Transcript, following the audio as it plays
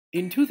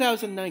In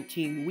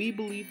 2019, we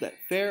believe that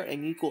fair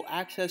and equal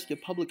access to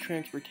public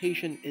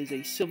transportation is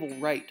a civil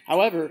right.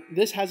 However,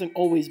 this hasn't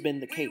always been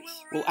the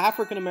case. While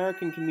African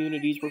American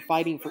communities were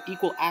fighting for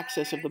equal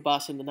access of the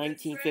bus in the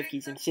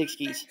 1950s and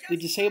 60s, the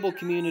disabled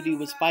community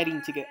was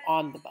fighting to get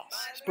on the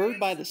bus. Spurred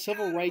by the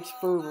civil rights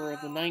fervor of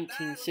the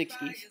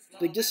 1960s,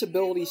 the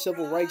disability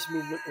civil rights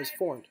movement was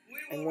formed,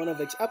 and one of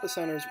its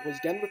epicenters was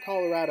Denver,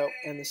 Colorado,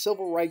 and the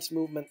civil rights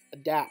movement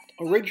ADAPT.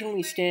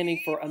 Originally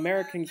standing for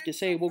Americans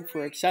Disabled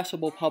for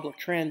Accessible Public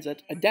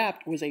Transit,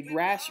 ADAPT was a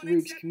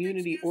grassroots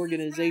community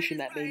organization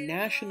that made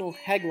national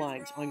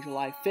headlines on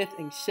July 5th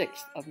and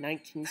 6th of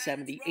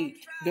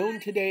 1978.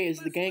 Known today as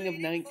the Gang of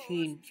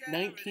 19,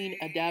 19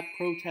 ADAPT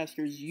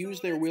protesters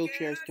used their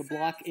wheelchairs to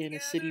block in a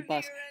city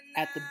bus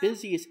at the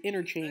busiest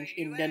interchange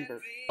in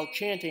Denver, while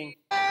chanting,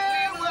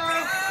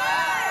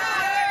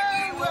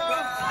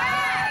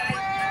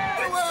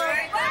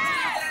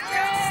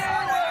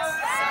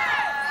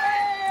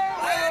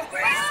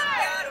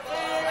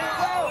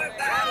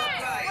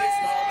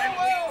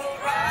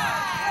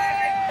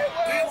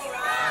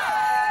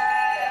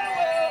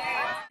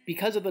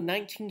 because of the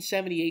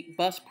 1978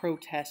 bus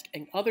protest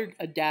and other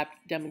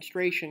ADAPT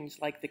demonstrations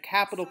like the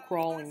Capitol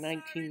Crawl in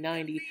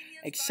 1990,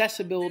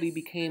 accessibility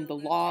became the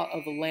law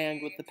of the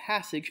land with the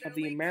passage of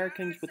the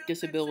Americans with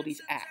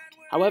Disabilities Act.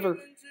 However,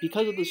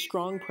 because of the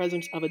strong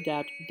presence of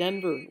ADAPT,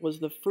 Denver was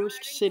the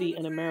first city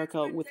in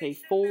America with a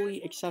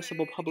fully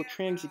accessible public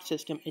transit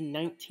system in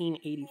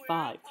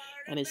 1985,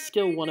 and is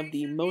still one of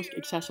the most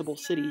accessible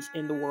cities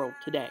in the world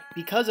today.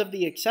 Because of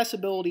the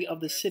accessibility of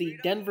the city,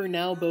 Denver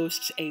now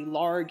boasts a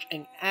large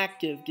and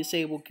active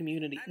disabled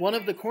community. One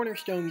of the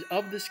cornerstones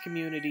of this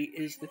community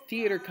is the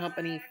theater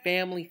company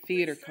Phamaly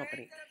Theater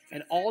Company,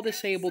 an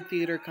all-disabled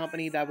theater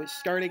company that was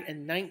started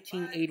in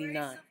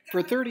 1989.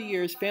 For 30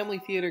 years,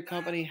 Phamaly Theater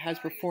Company has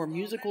performed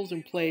musicals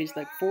and plays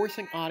that force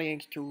an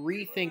audience to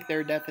rethink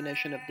their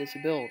definition of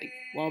disability.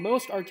 While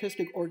most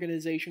artistic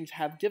organizations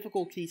have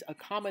difficulties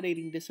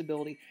accommodating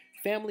disability,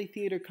 Phamaly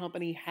Theater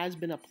Company has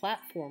been a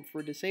platform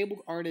for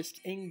disabled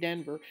artists in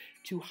Denver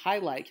to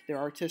highlight their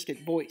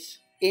artistic voice.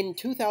 In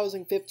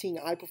 2015,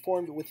 I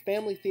performed with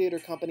Phamaly Theater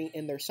Company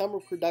in their summer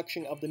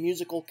production of the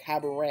musical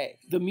Cabaret.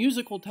 The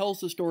musical tells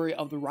the story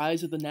of the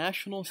rise of the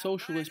National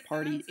Socialist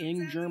Party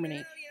in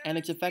Germany and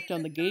its effect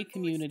on the gay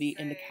community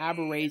in the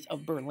cabarets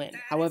of Berlin.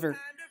 However,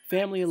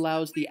 Phamaly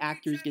allows the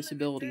actor's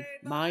disability,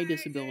 my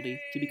disability,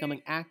 to become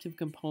an active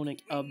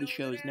component of the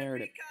show's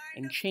narrative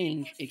and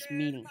change its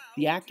meaning.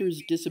 The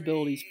actor's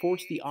disabilities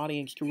force the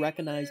audience to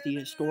recognize the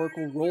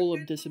historical role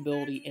of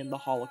disability in the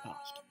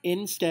Holocaust.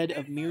 Instead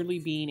of merely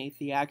being a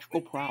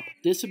theatrical prop,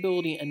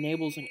 disability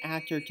enables an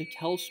actor to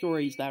tell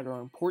stories that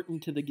are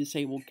important to the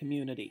disabled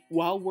community.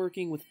 While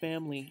working with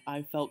Phamaly,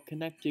 I felt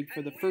connected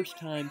for the first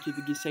time to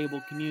the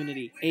disabled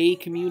community, a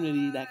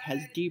community that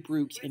has deep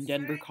roots in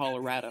Denver,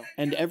 Colorado.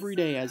 And every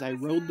day as I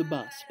rode the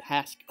bus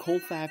past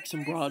Colfax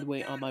and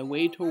Broadway on my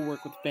way to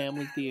work with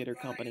Phamaly Theater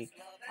Company,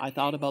 I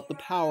thought about the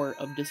power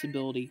of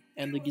disability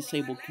and the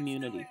disabled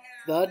community.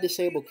 The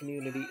disabled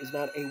community is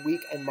not a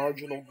weak and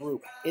marginal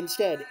group.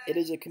 Instead, it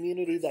is a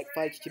community that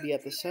fights to be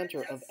at the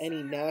center of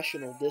any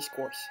national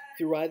discourse.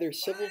 Through either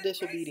civil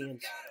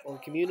disobedience or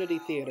community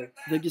theater,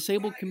 the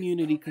disabled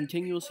community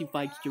continuously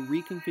fights to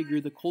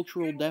reconfigure the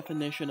cultural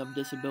definition of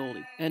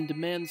disability and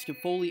demands to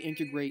fully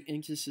integrate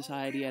into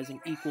society as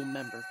an equal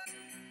member.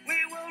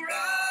 We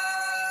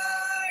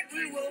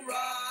will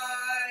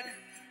ride,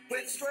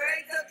 with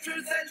strength of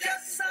truth and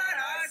justice on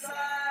our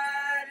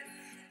side.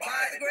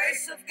 By the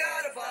grace of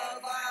God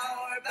above,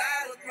 our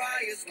battle cry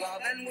is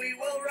love, and we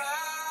will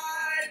ride.